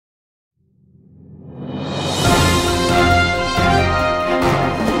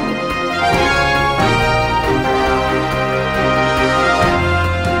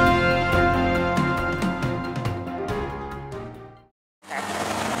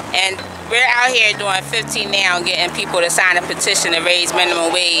And we're out here doing 15 now, getting people to sign a petition to raise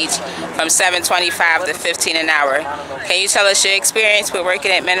minimum wage from $7.25 to $15 an hour. Can you tell us your experience with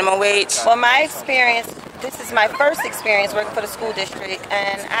working at minimum wage? Well, my experience, this is my first experience working for the school district,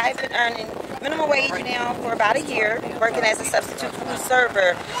 and I've been earning minimum wage now for about a year, working as a substitute food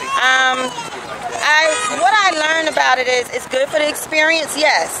server. What I learned about it is it's good for the experience,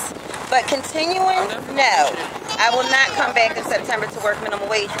 yes, but continuing, no. I will not come back in September to work minimum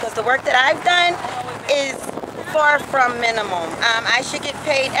wage because the work that I've done is far from minimum. I should get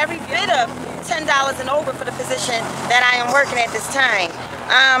paid every bit of $10 and over for the position that I am working at this time.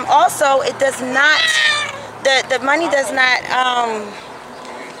 Also, it does not, the money does not,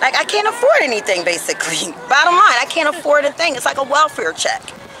 like I can't afford anything basically. Bottom line, I can't afford a thing. It's like a welfare check.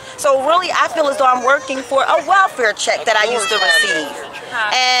 So really, I feel as though I'm working for a welfare check that I used to receive.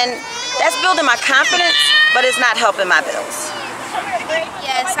 And that's building my confidence, but it's not helping my bills.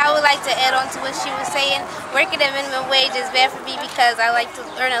 Yes, I would like to add on to what she was saying. Working at minimum wage is bad for me because I like to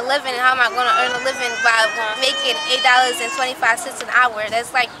earn a living, and how am I going to earn a living by making $8.25 an hour?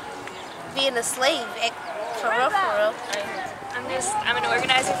 That's like being a slave, for real, for real. I'm an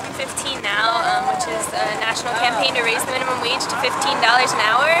organizer from 15 now, which is a national campaign to raise the minimum wage to $15 an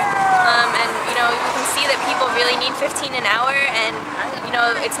hour. And you know, you can see that people really need $15 an hour, and you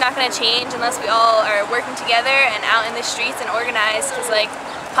know, it's not going to change unless we all are working together and out in the streets and organized. Because like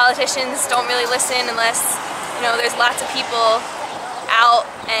politicians don't really listen unless you know there's lots of people out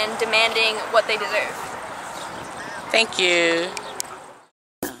and demanding what they deserve. Thank you.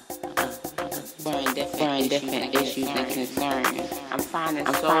 Exploring different issues and concerns. I'm finding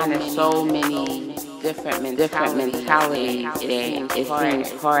so many different mentalities that it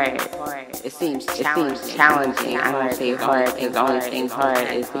seems hard. It seems challenging. I don't say hard because the only thing hard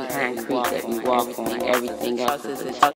is the concrete that we walk on. Everything else is